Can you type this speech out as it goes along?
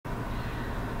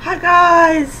Hi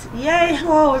guys! Yay!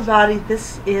 Hello everybody.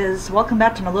 Welcome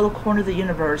back to my little corner of the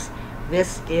universe.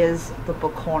 This is the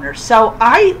book corner. So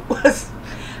I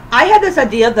had this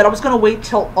idea that I was going to wait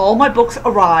till all my books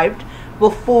arrived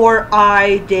before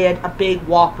I did a big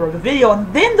walkthrough of the video.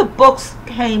 And then the books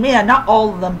came in, not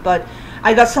all of them, but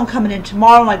I got some coming in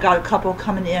tomorrow and I got a couple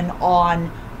coming in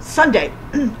on Sunday.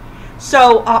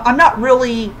 So I'm not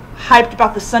really hyped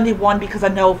about the Sunday one because I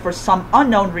know for some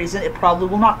unknown reason it probably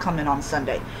will not come in on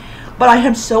Sunday. But I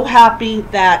am so happy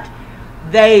that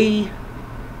they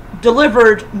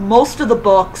delivered most of the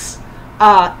books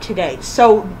today.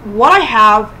 So what I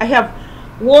have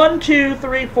 1, 2,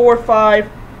 3, 4,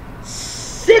 5,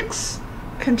 6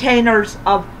 containers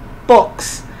of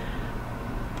books.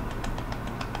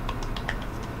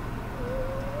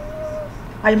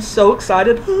 I am so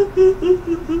excited.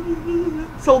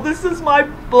 So this is my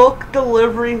book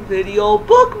delivery video.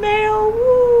 Book mail.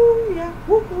 Woo, yeah.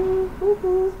 Woo, woo, woo,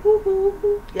 woo,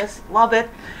 woo. Yes, love it.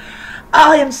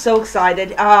 I am so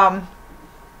excited. Yeah,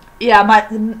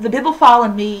 the bibliophile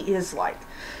in me is like,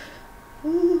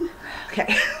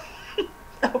 okay.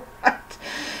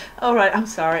 All right. I'm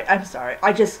sorry. I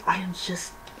am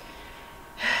just.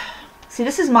 See,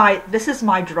 this is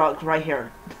my drug right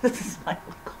here. This is my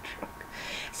local drug.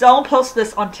 So I'll post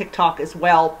this on TikTok as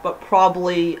well, but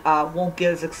probably won't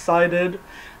get as excited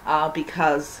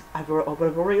because I've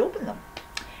already opened them.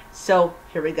 So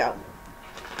here we go.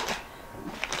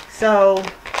 So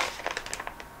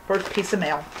first piece of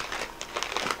mail.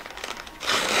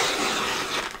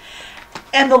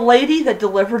 And the lady that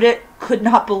delivered it could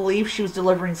not believe she was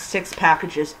delivering 6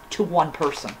 packages to one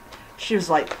person. She was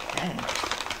like, dang.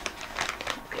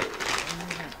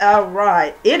 All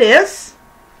right, it is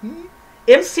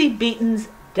MC Beaton's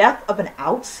Death of an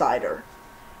Outsider.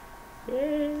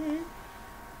 Yay.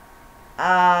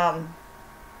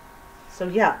 So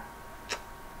yeah.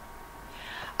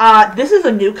 This is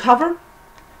a new cover.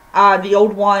 The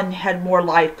old one had more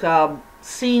like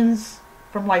scenes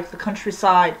from like the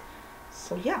countryside.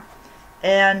 So yeah.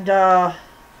 And yeah,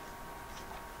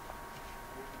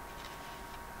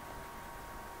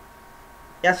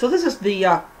 so this is the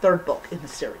 3rd book in the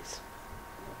series.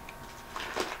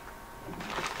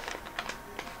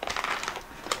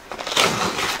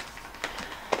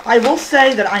 I will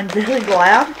say that I'm very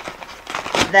glad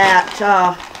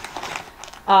that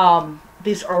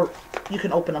these are, you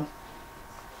can open them.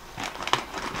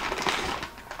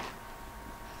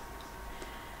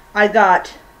 I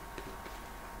got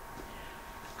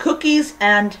Cookies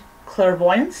and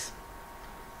Clairvoyance.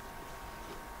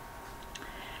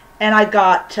 And I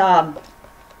got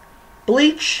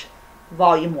Bleach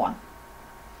Volume 1.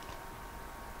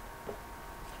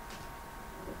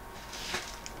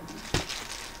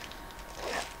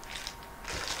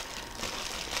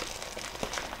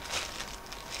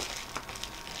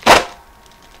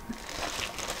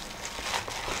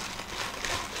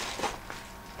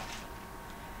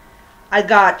 I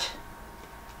got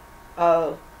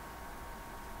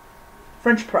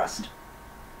French Pressed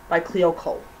by Cleo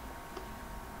Cole.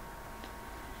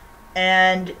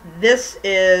 And this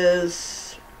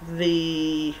is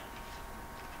the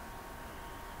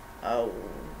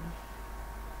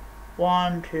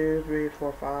 1, 2, 3,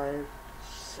 4, 5,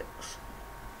 6.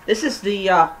 This is the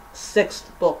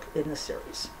 6th book in the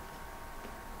series.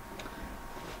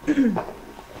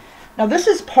 Now this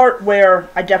is part where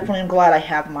I definitely am glad I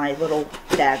have my little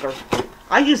dagger.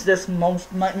 I use this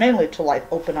mainly to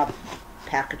like open up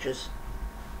packages.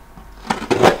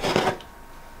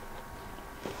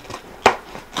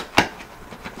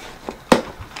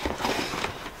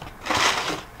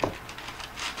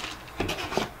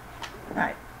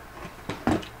 Alright.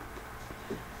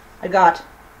 I got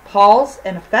Pause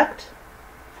and Effect,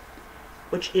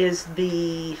 which is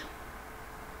the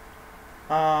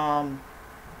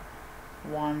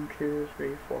 1, 2,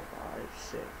 3, 4, 5,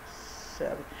 6,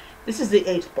 7. This is the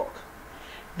 8th book.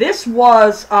 This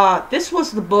was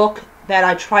the book that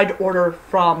I tried to order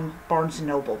from Barnes &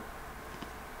 Noble.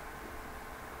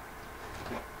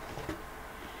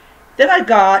 Then I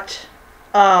got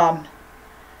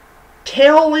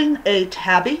Tailing a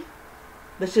Tabby.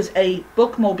 This is a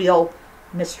bookmobile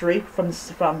mystery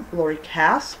from Lori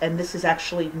Cass, and this is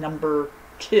actually number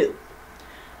 2.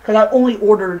 Because I only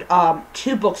ordered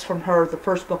 2 books from her, the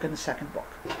 1st book and the 2nd book.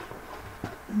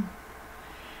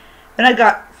 Then I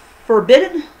got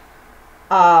Forbidden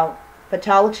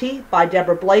Fatality by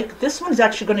Deborah Blake. This one's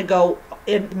actually going to go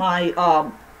in my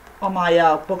on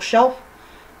my bookshelf,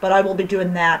 but I will be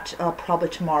doing that probably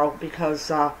tomorrow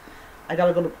because I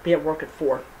gotta go to be at work at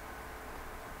 4.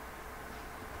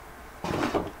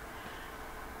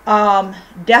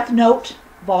 Death Note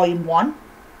Volume 1.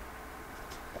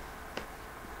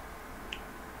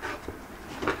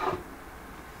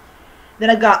 Then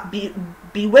I got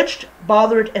Bewitched,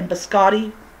 Bothered, and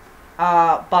Biscotti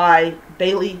by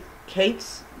Bailey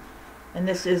Cates. And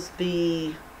this is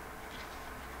the...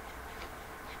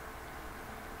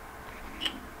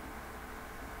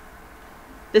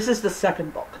 This is the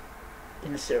second book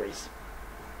in the series.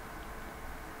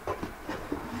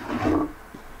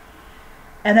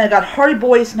 And then I got Hardy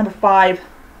Boys number 5,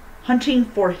 Hunting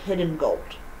for Hidden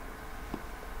Gold.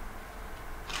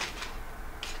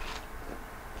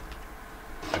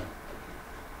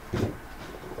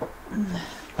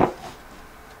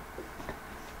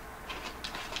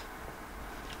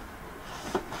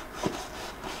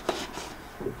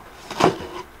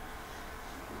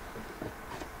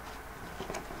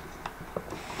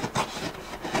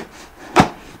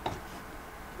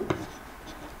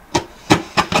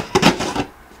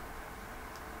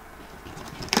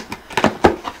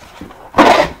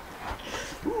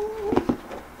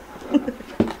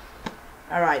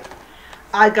 Alright,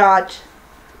 I got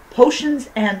Potions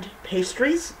and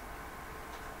Pastries,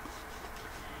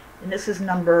 and this is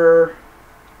number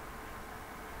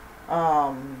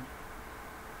 1,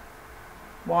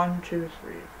 2,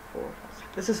 3, 4, 5, 6.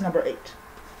 This is number 8.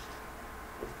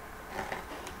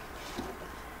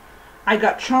 I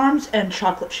got Charms and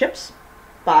Chocolate Chips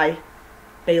by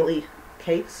Bailey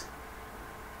Cates,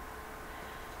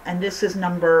 and this is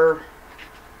number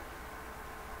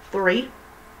 3.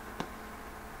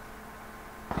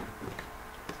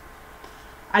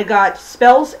 I got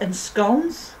Spells and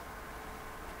Scones,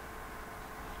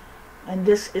 and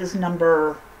this is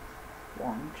number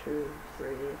 1, 2, 3,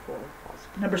 4, 5,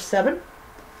 6. Number 7.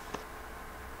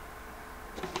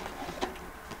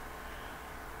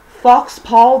 Fox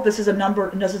Paul. This is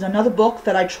another book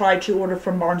that I tried to order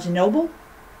from Barnes & Noble.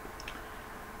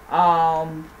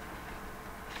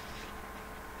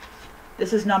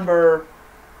 This is number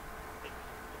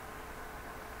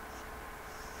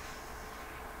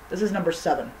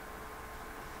 7.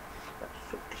 That's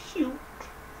so cute.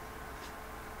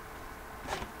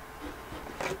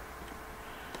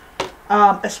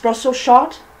 Espresso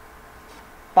Shot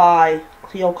by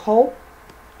Cleo Cole.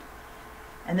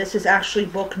 And this is actually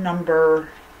book number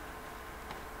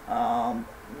 1,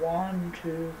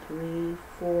 2, 3,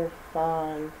 4,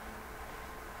 5.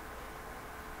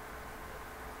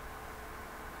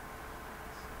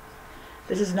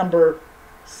 This is number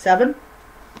 7.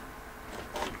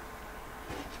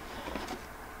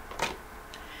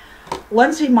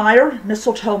 Lindsay Meyer,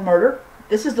 Mistletoe Murder.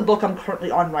 This is the book I'm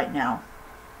currently on right now.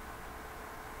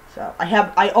 So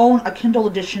I own a Kindle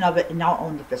edition of it, and now I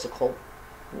own the physical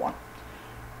one.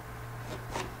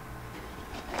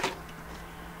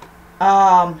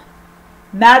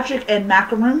 Magic and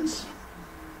Macaroons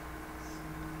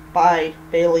by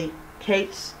Bailey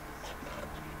Cates,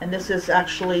 and this is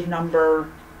actually number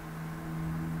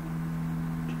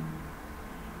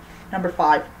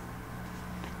 5.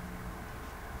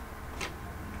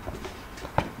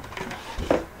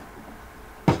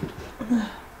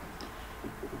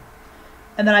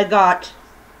 And then I got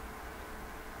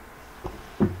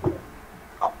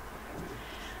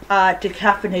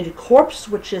Decaffeinated Corpse,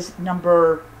 which is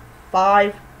number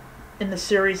 5 in the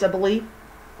series, I believe.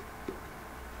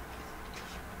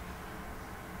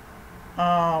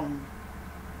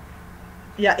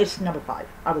 Yeah, it's number 5.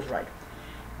 I was right.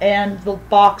 And the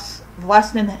box, the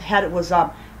last name that had it was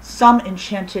Some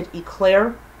Enchanted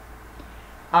Eclair.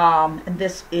 And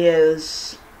this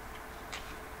is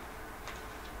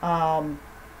the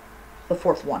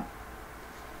 4th one.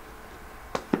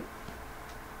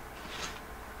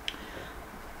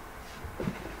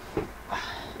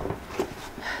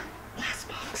 Last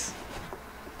box.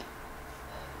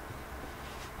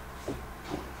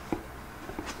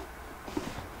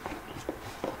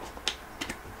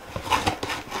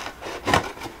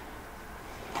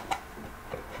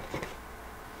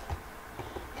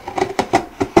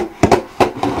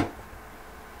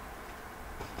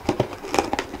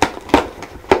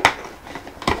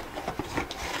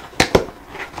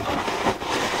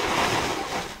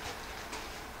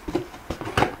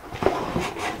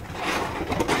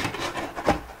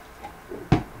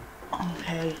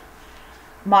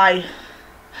 My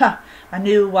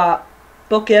new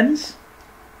bookends,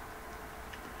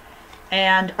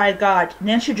 and I got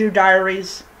Nancy Drew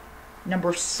Diaries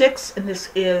number 6, and this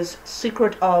is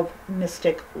Secret of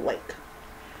Mystic Lake.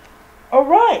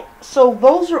 Alright, so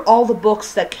those are all the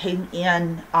books that came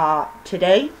in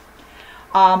today.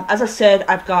 As I said,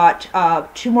 I've got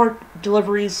 2 more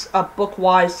deliveries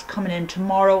book-wise coming in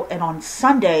tomorrow and on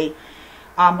Sunday.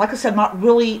 Like I said, I'm not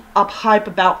really up hype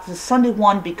about the Sunday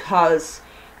one because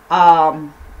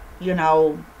you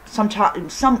know,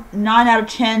 sometimes 9 out of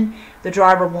 10 the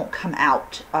driver won't come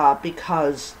out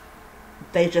because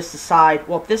they just decide,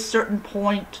 well, at this certain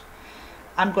point,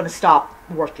 I'm going to stop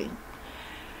working.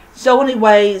 So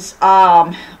anyways,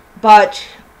 but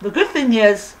the good thing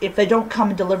is, if they don't come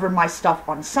and deliver my stuff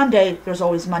on Sunday, there's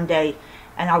always Monday,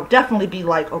 and I'll definitely be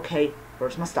like, okay,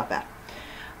 where's my stuff at?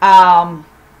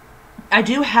 I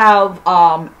do have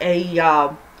I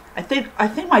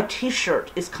think my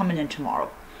t-shirt is coming in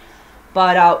tomorrow.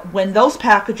 But when those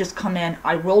packages come in,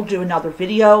 I will do another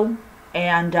video,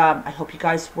 and I hope you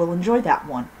guys will enjoy that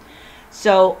one.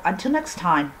 So until next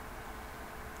time,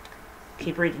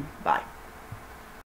 keep reading. Bye.